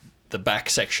back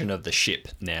section of the ship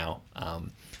now.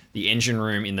 The engine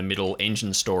room in the middle,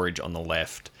 engine storage on the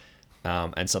left,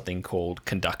 and something called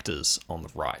conductors on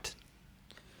the right.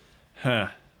 Huh.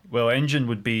 Well, engine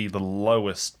would be the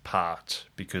lowest part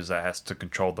because that has to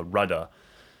control the rudder.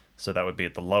 So that would be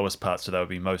at the lowest part, so that would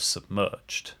be most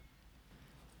submerged.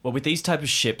 Well, with these type of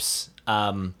ships,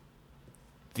 the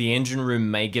engine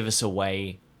room may give us a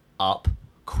way up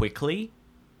quickly.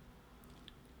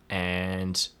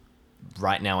 And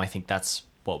right now I think that's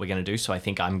what we're going to do. So I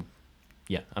think I'm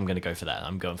going to go for that.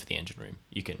 I'm going for the engine room.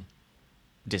 You can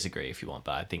disagree if you want,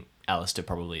 but I think Allister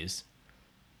probably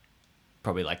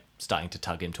like starting to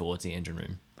tug him towards the engine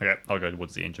room. Okay, I'll go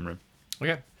towards the engine room.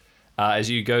 Okay. As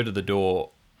you go to the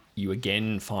door, you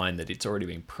again find that it's already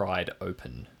been pried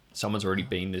open. Someone's already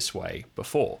been this way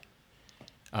before.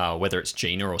 Whether it's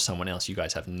Gina or someone else, you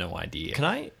guys have no idea. Can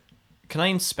I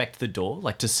inspect the door,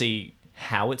 like to see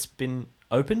how it's been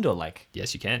opened, or like?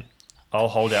 Yes, you can. I'll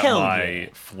hold out Hell my yeah.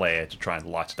 flare to try and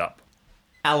light it up.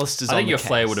 Alistair's I on think the your case.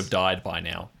 flare would have died by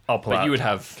now. I'll pull but out. you would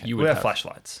have. Okay. You We would have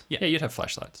flashlights. Yeah, you'd have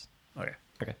flashlights. Okay.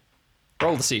 Okay.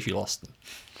 Roll to see if you lost them.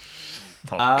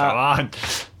 Oh, come on.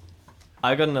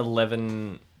 I got an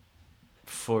 11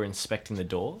 for inspecting the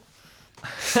door.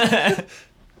 How'd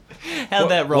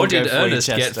that roll What go did for you, Ernest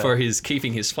get Chester? for his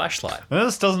keeping his flashlight?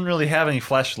 Ernest doesn't really have any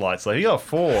flashlights, so he got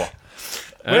 4.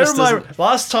 Where Ernest am I? doesn't-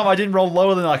 Last time I didn't roll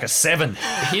lower than like a 7.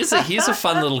 Here's a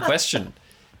fun little question.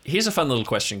 Here's a fun little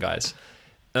question, guys.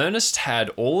 Ernest had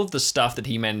all of the stuff that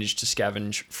he managed to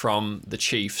scavenge from the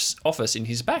chief's office in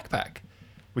his backpack.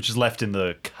 Which is left in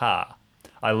the car.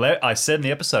 I said in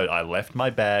the episode, I left my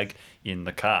bag in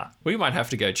the car. We might have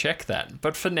to go check that,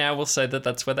 but for now we'll say that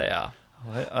that's where they are.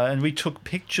 And we took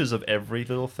pictures of every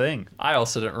little thing. I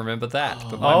also don't remember that,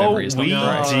 but my memory is not we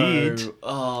great. did.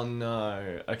 Oh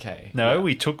no. Okay. No,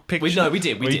 we took pictures. We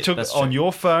did. We took That's on true.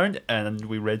 your phone, and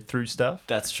we read through stuff.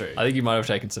 That's true. I think you might have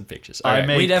taken some pictures. I Okay.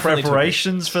 We made definitely took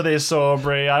preparations for this,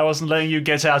 Aubrey. I wasn't letting you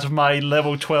get out of my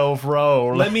level 12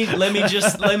 role. Let me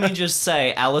just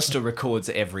say, Allister records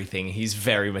everything. He's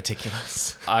very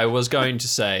meticulous. I was going to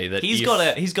say that He's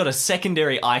if- got a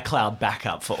secondary iCloud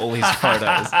backup for all his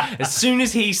photos. As soon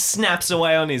as he snaps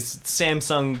away on his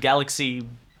Samsung Galaxy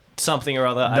something or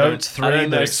other, Note 3 I don't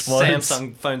know that explodes.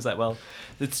 Samsung phones that well.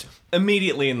 It's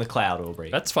immediately in the cloud,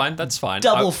 Aubrey. That's fine. That's fine.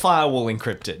 Double firewall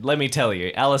encrypted. Let me tell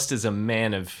you, Allister's a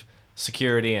man of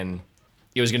security and.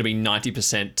 It was going to be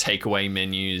 90% takeaway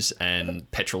menus and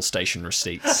petrol station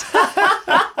receipts.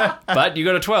 But you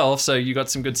got a 12, so you got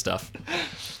some good stuff.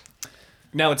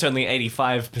 Now it's only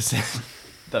 85%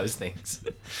 those things.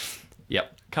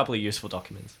 Yep. Couple of useful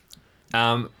documents.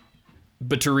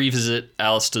 But to revisit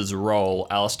Allister's roll,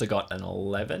 Allister got an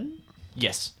 11.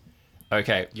 Yes.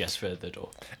 Okay. Yes, for the door.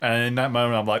 And in that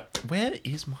moment, I'm like, where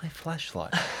is my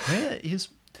flashlight? Where is...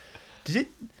 Did it...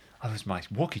 I lose my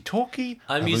walkie-talkie.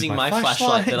 I'm I lose using my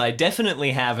flashlight that I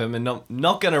definitely have him and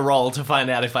not going to roll to find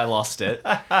out if I lost it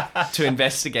to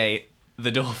investigate the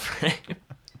door frame.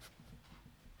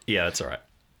 Yeah, that's all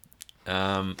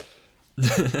right.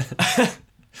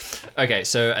 Okay,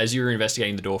 so as you were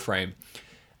investigating the door frame,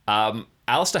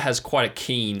 Allister has quite a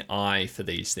keen eye for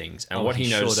these things. And what he he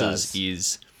sure notices does.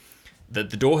 is that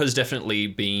the door has definitely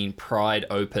been pried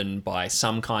open by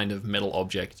some kind of metal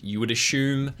object. You would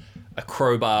assume a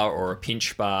crowbar or a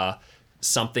pinch bar,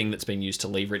 something that's been used to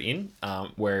lever it in,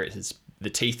 where the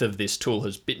teeth of this tool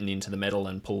has bitten into the metal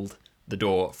and pulled the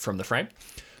door from the frame.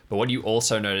 But what you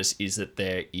also notice is that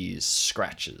there is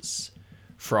scratches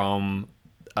from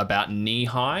about knee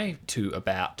high to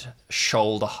about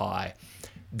shoulder high.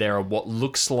 There are what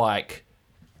looks like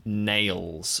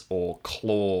nails or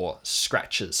claw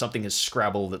scratches. Something has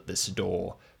scrabbled at this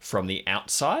door from the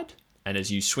outside, and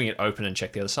as you swing it open and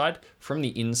check the other side, from the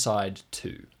inside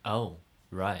too. Oh,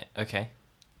 right. Okay.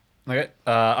 Okay,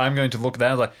 I'm going to look at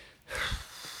that. I was like,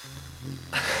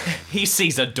 He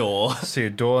sees a door. see a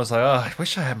door. I was like, oh, I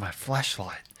wish I had my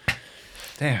flashlight.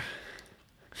 Damn.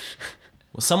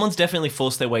 Well, someone's definitely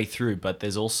forced their way through, but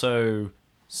there's also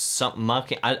some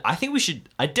marking. I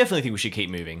definitely think we should keep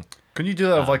moving. Couldn't you do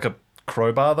that with like a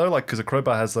crowbar though? Like, because a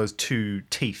crowbar has those 2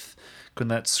 teeth. Couldn't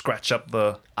that scratch up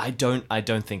the... I don't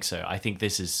think so. I think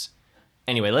this is.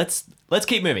 Anyway, let's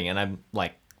keep moving, and I'm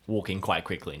like walking quite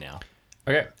quickly now.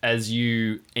 Okay. As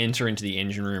you enter into the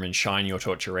engine room and shine your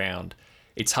torch around,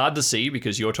 it's hard to see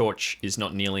because your torch is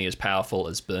not nearly as powerful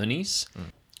as Bernie's.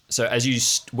 So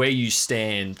as where you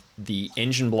stand, the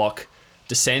engine block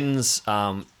descends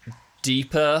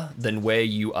deeper than where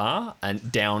you are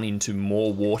and down into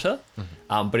more water,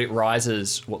 but it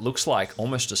rises what looks like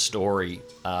almost a story,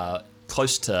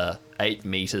 close to 8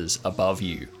 meters above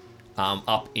you,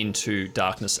 up into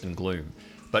darkness and gloom.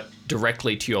 But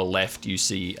directly to your left, you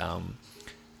see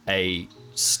a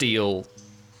steel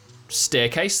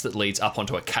staircase that leads up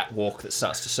onto a catwalk that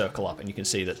starts to circle up, and you can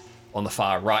see that on the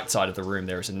far right side of the room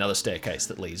there is another staircase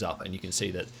that leads up, and you can see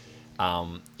that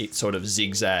it sort of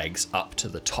zigzags up to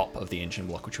the top of the engine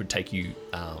block, which would take you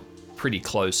pretty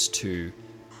close to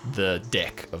the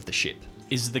deck of the ship.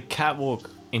 Is the catwalk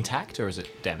intact or is it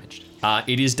damaged?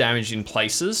 It is damaged in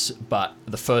places, but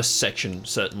the first section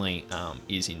certainly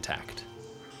is intact.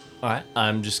 All right.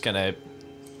 I'm just gonna.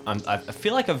 I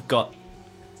feel like I've got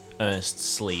Ernest's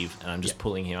sleeve, and I'm just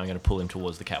pulling him. I'm gonna pull him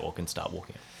towards the catwalk and start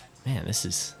walking. Man, this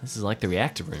is like the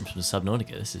reactor room from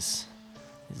Subnautica. This is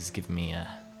giving me a.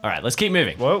 All right, let's keep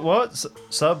moving. What?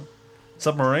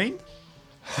 Submarine?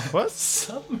 What?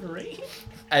 Submarine?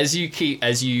 As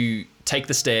you take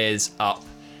the stairs up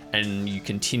and you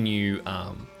continue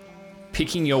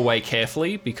picking your way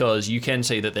carefully, because you can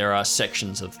see that there are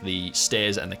sections of the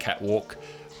stairs and the catwalk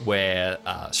where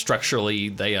structurally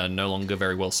they are no longer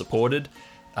very well supported,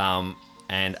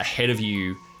 and ahead of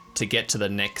you to get to the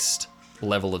next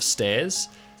level of stairs,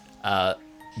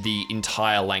 the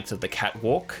entire length of the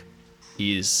catwalk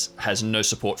has no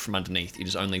support from underneath. It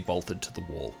is only bolted to the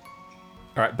wall.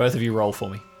 All right, both of you roll for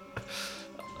me.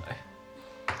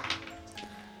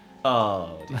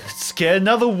 Oh, Let's get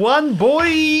another 1,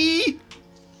 boy!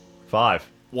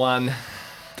 5. 1.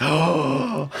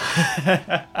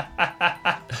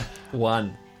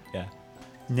 1. Yeah.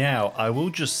 Now, I will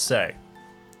just say,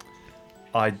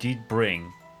 I did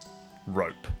bring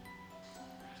rope.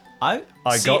 I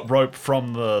got rope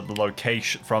from the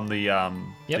location, from the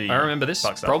Yep, I remember this.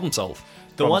 Buck stuff. Problem solved.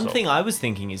 The one solved. thing I was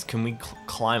thinking is, can we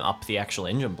climb up the actual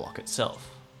engine block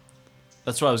itself?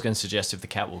 That's what I was going to suggest if the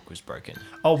catwalk was broken.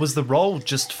 Oh, was the roll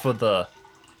just for the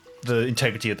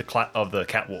integrity of the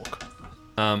catwalk?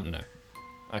 No.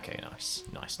 Okay, nice.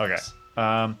 Okay. Nice.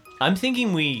 I'm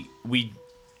thinking we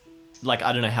like,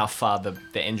 I don't know how far the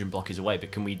engine block is away,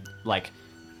 but can we like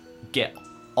get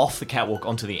off the catwalk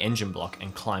onto the engine block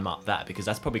and climb up that, because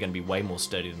that's probably going to be way more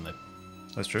sturdy than the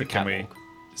That's true. the Can we? catwalk.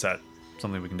 Is that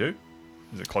something we can do?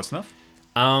 Is it close enough?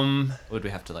 Or would we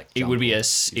have to like It jump would be or a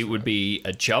use it would rope? be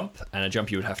a jump, and a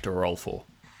jump you would have to roll for.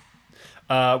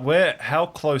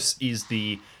 How close is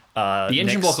the The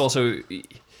engine block also,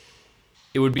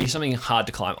 it would be something hard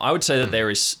to climb. I would say that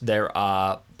there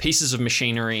are pieces of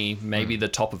machinery, maybe the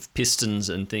top of pistons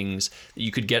and things that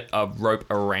you could get a rope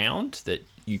around that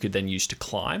you could then use to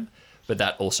climb, but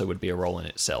that also would be a roll in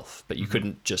itself. But you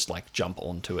couldn't just like jump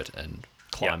onto it and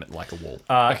climb it like a wall.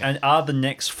 And are the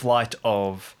next flight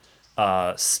of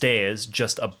stairs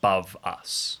just above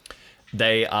us?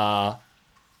 They are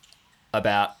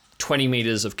about 20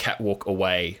 meters of catwalk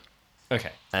away,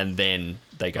 Okay. and then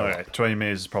they go Okay, up. 20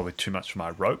 meters is probably too much for my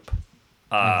rope.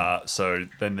 So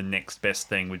then the next best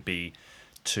thing would be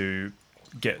to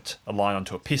get a line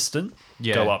onto a piston,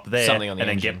 Yeah, go up there, something on and the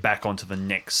then engine. get back onto the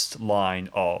next line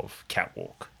of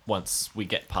catwalk. Once we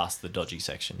get past the dodgy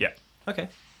section. Yeah. Okay.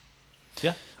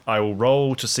 Yeah. I will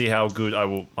roll to see how good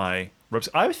my ropes.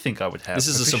 I think I would have. This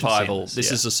is a proficiency in survival. this, This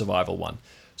yeah. is a survival one.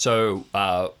 So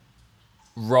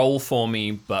roll for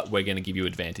me, but we're going to give you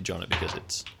advantage on it because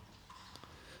it's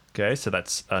Okay, so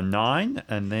that's a 9,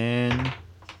 and then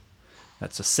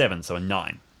that's a 7, so a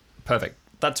 9. perfect.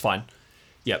 That's fine.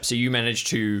 Yep. So you manage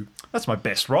to That's my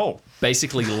best roll.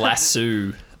 basically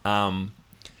lasso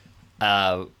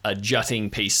a jutting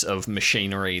piece of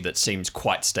machinery that seems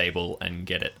quite stable and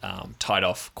get it tied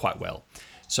off quite well.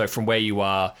 So from where you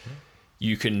are,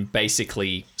 you can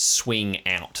basically swing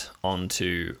out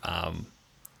onto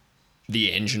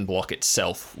the engine block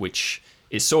itself, which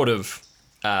is sort of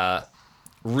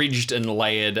ridged and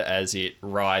layered as it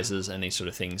rises and these sort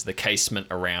of things. The casement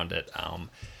around it,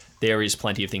 there is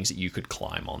plenty of things that you could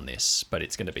climb on this, but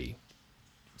it's going to be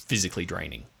physically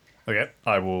draining. Okay,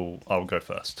 I will go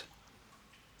first.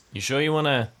 You sure you want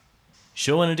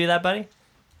to do that, buddy?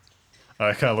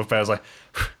 I kind of look back. I was like,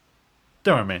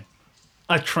 "Don't worry, man.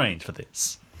 I trained for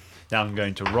this." Now I'm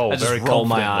going to roll I just very roll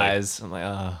my confidently. eyes. I'm like,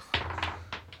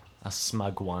 a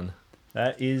smug one.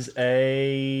 That is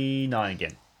a 9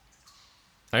 again.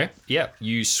 Okay. Yeah.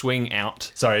 You swing out.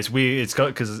 Sorry, it's weird. It's got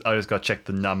because I just got to check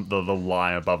the the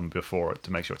line above and before it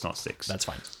to make sure it's not 6. That's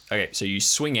fine. Okay. So you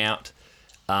swing out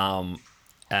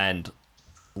and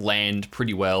land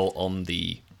pretty well on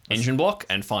the engine block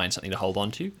and find something to hold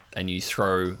on to, and you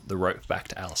throw the rope back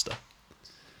to Allister.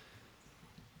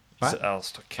 So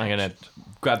Allister I'm gonna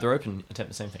grab the rope and attempt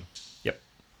the same thing. Yep.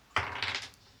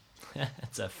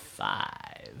 That's a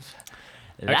 5.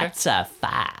 That's a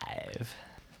 5.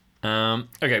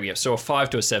 Okay, yeah, so a 5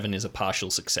 to a 7 is a partial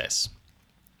success.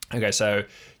 Okay, so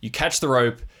you catch the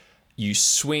rope, you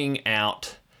swing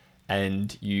out,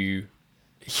 and you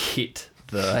hit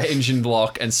the engine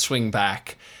block and swing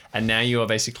back, and now you are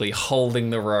basically holding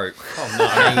the rope,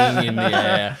 hanging in the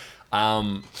air.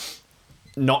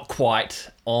 Not quite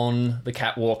on the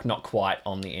catwalk, not quite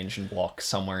on the engine block,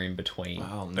 somewhere in between.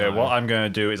 Oh Yeah, no. what I'm going to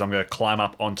do is I'm going to climb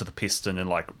up onto the piston and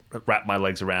like wrap my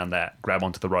legs around that, grab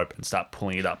onto the rope, and start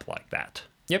pulling it up like that.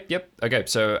 Yep. Okay,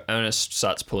 so Ernest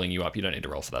starts pulling you up. You don't need to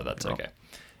roll for that. That's okay.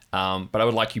 But I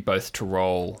would like you both to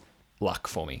roll luck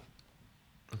for me,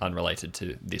 unrelated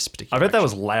to this I particular. bet that action.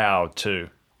 was loud too.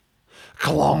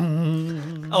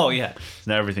 Clong! Oh yeah.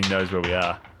 Now everything knows where we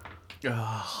are.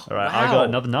 Oh, All right, I got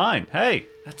another 9. Hey,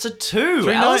 That's a 2.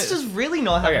 3 Alistair's really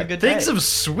not having Okay, a good things day. have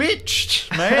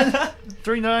switched, man.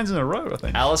 3 9s in a row, I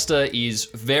think. Allister is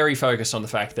very focused on the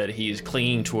fact that he is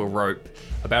clinging to a rope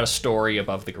about a story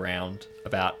above the ground,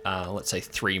 about let's say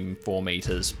 3-4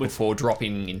 meters before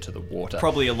dropping into the water.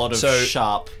 Probably a lot of So-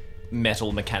 sharp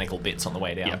metal mechanical bits on the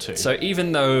way down Yeah. too. So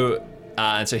even though,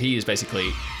 and so he is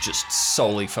basically just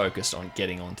solely focused on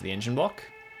getting onto the engine block.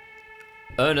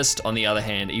 Ernest, on the other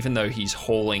hand, even though he's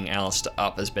hauling Allister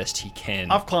up as best he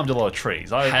can, I've climbed a lot of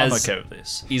trees. I'm Has- okay with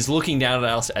this. is looking down at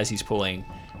Allister as he's pulling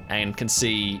and can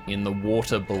see in the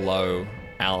water below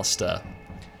Allister,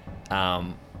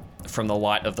 from the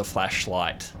light of the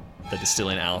flashlight that is still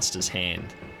in Allister's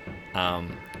hand,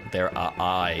 there are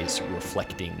eyes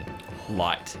reflecting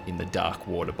light in the dark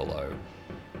water below.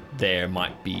 There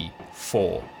might be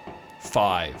 4,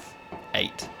 5,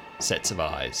 8 sets of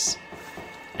eyes,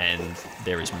 and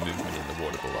there is movement in the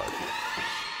water below.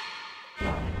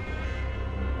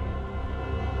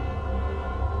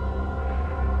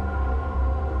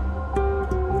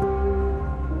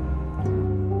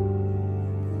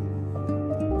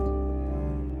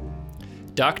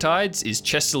 Dark Tides is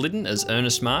Chester Liddon as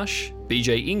Ernest Marsh,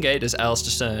 BJ Ingate as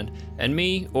Allister Stern, and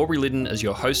me, Aubrey Liddon, as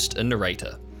your host and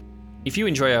narrator. If you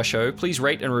enjoy our show, please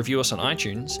rate and review us on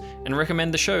iTunes, and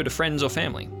recommend the show to friends or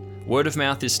family. Word of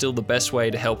mouth is still the best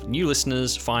way to help new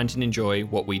listeners find and enjoy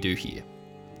what we do here.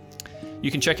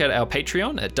 You can check out our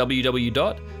Patreon at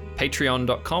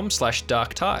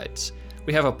www.patreon.com/darktides.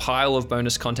 We have a pile of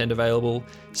bonus content available,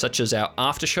 such as our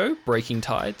after show, Breaking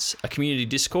Tides, a community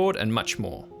Discord, and much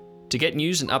more. To get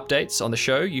news and updates on the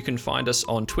show, you can find us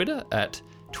on Twitter at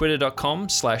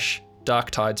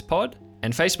twitter.com/darktidespod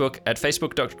and Facebook at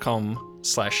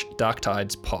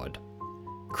facebook.com/darktidespod.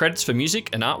 Credits for music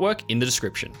and artwork in the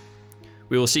description.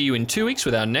 We will see you in 2 weeks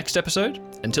with our next episode.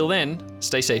 Until then,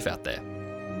 stay safe out there.